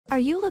Are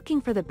you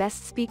looking for the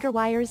best speaker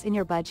wires in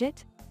your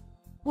budget?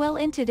 Well,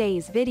 in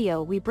today's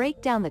video we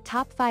break down the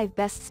top 5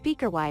 best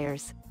speaker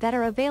wires that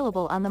are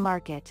available on the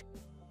market.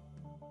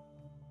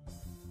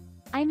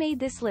 I made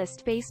this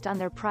list based on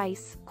their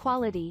price,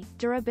 quality,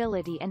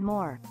 durability and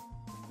more.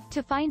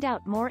 To find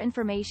out more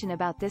information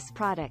about this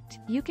product,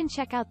 you can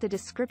check out the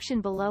description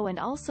below and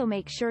also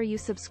make sure you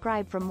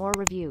subscribe for more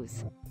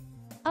reviews.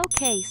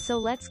 Okay, so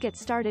let's get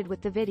started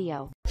with the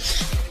video.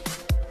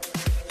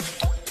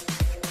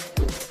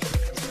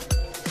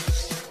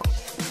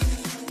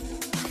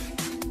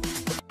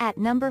 At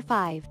number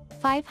 5,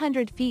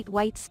 500 feet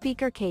white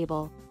speaker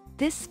cable.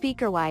 This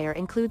speaker wire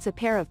includes a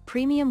pair of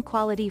premium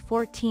quality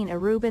 14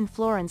 Aruban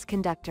fluorance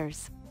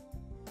conductors.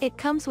 It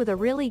comes with a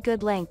really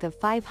good length of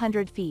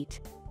 500 feet.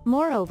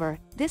 Moreover,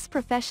 this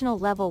professional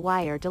level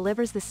wire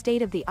delivers the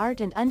state-of-the-art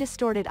and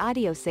undistorted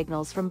audio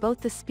signals from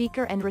both the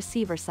speaker and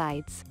receiver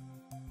sides.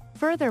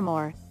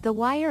 Furthermore, the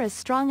wire is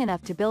strong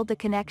enough to build the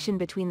connection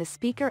between the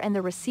speaker and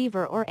the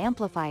receiver or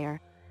amplifier.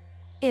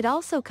 It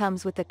also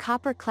comes with the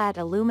copper-clad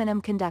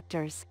aluminum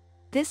conductors.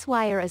 This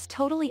wire is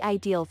totally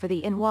ideal for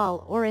the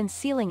in-wall or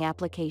in-ceiling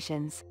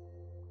applications.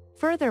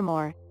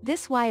 Furthermore,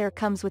 this wire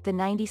comes with the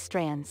 90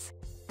 strands.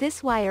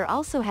 This wire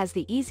also has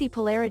the easy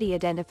polarity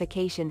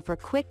identification for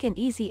quick and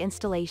easy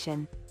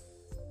installation.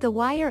 The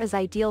wire is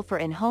ideal for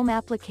in-home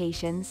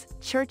applications,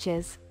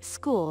 churches,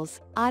 schools,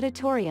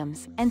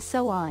 auditoriums, and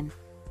so on.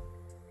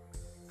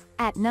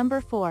 At number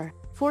 4,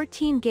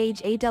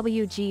 14-gauge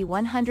AWG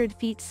 100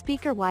 feet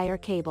speaker wire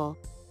cable.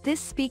 This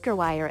speaker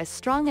wire is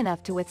strong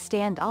enough to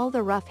withstand all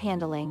the rough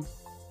handling.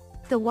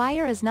 The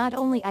wire is not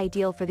only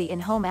ideal for the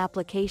in-home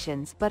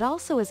applications but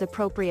also is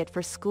appropriate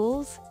for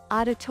schools,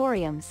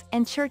 auditoriums,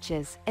 and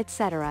churches,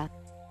 etc.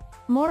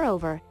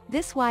 Moreover,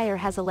 this wire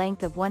has a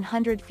length of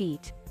 100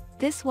 feet.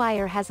 This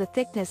wire has a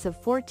thickness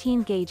of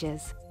 14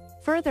 gauges.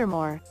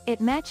 Furthermore, it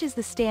matches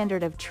the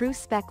standard of true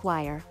spec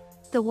wire.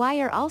 The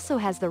wire also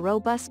has the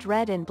robust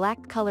red and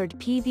black colored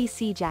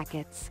PVC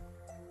jackets.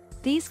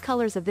 These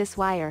colors of this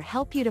wire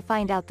help you to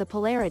find out the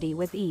polarity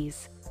with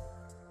ease.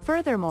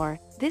 Furthermore,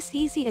 this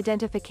easy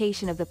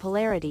identification of the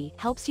polarity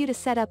helps you to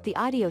set up the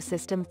audio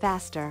system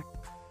faster.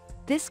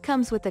 This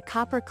comes with the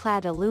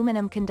copper-clad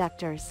aluminum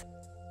conductors.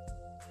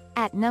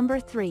 At number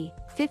 3,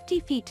 50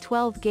 feet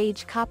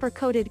 12-gauge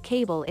copper-coated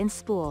cable in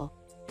spool.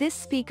 This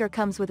speaker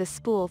comes with a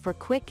spool for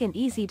quick and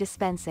easy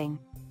dispensing.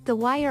 The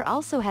wire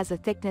also has a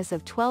thickness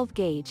of 12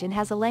 gauge and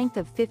has a length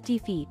of 50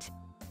 feet.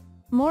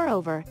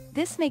 Moreover,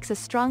 this makes a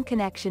strong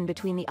connection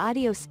between the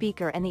audio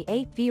speaker and the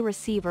AV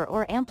receiver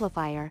or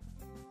amplifier.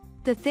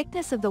 The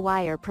thickness of the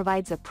wire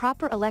provides a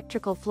proper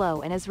electrical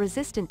flow and is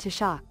resistant to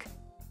shock.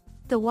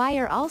 The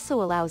wire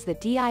also allows the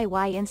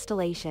DIY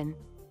installation.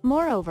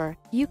 Moreover,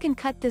 you can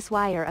cut this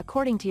wire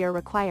according to your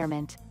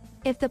requirement.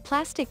 If the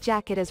plastic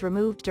jacket is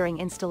removed during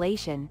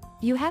installation,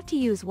 you have to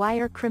use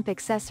wire crimp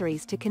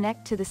accessories to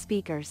connect to the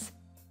speakers.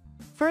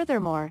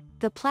 Furthermore,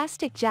 the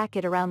plastic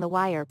jacket around the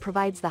wire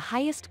provides the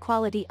highest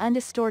quality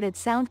undistorted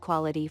sound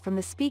quality from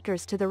the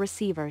speakers to the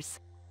receivers.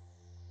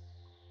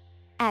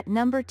 At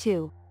number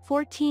 2,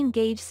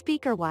 14-gauge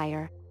speaker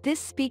wire. This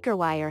speaker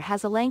wire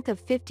has a length of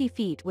 50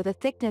 feet with a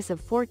thickness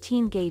of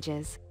 14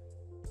 gauges.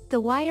 The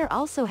wire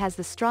also has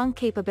the strong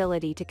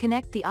capability to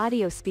connect the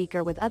audio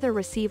speaker with other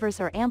receivers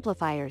or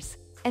amplifiers,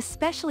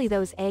 especially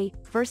those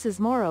versus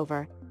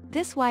moreover,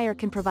 this wire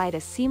can provide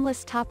a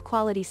seamless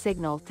top-quality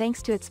signal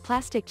thanks to its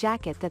plastic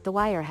jacket that the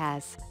wire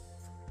has.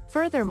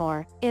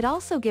 Furthermore, it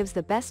also gives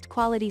the best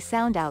quality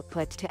sound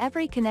output to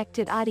every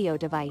connected audio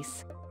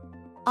device.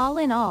 All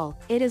in all,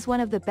 it is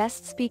one of the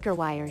best speaker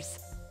wires.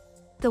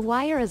 The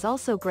wire is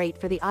also great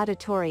for the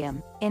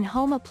auditorium,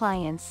 in-home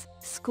appliance,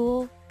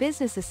 school,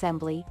 business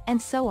assembly,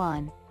 and so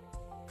on.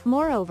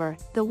 Moreover,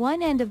 the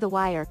one end of the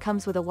wire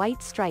comes with a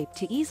white stripe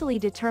to easily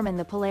determine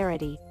the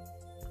polarity.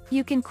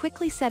 You can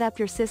quickly set up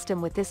your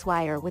system with this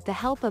wire with the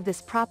help of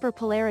this proper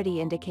polarity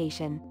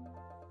indication.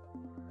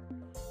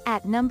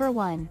 At number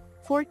 1,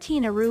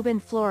 14 Aruban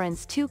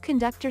fluorance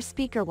 2-conductor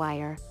speaker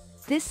wire.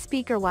 This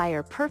speaker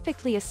wire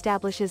perfectly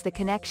establishes the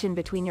connection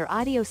between your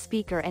audio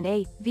speaker and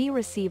AV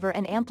receiver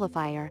and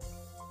amplifier.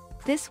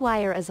 This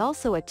wire is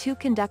also a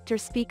 2-conductor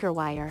speaker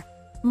wire.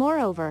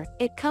 Moreover,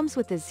 it comes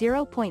with the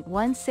 0.16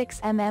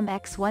 mm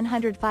x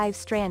 105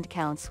 strand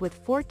counts with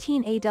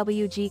 14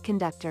 AWG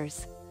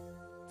conductors.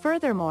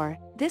 Furthermore,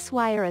 this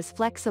wire is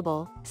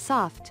flexible,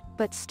 soft,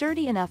 but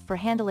sturdy enough for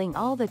handling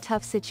all the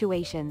tough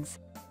situations.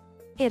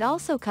 It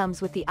also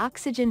comes with the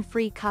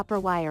oxygen-free copper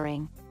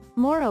wiring.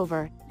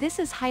 Moreover, this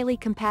is highly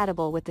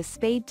compatible with the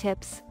spade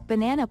tips,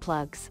 banana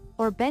plugs,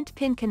 or bent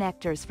pin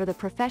connectors for the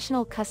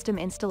professional custom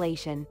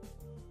installation.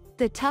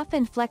 The tough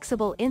and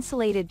flexible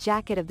insulated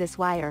jacket of this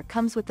wire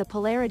comes with the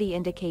polarity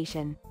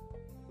indication.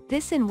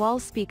 This in-wall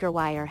speaker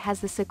wire has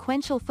the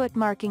sequential foot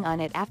marking on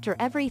it after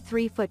every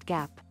 3-foot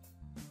gap.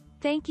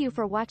 Thank you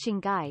for watching,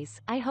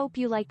 guys. I hope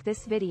you liked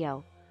this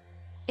video.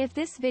 If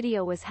this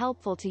video was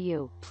helpful to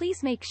you,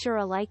 please make sure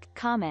a like,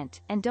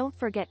 comment, and don't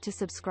forget to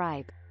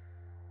subscribe.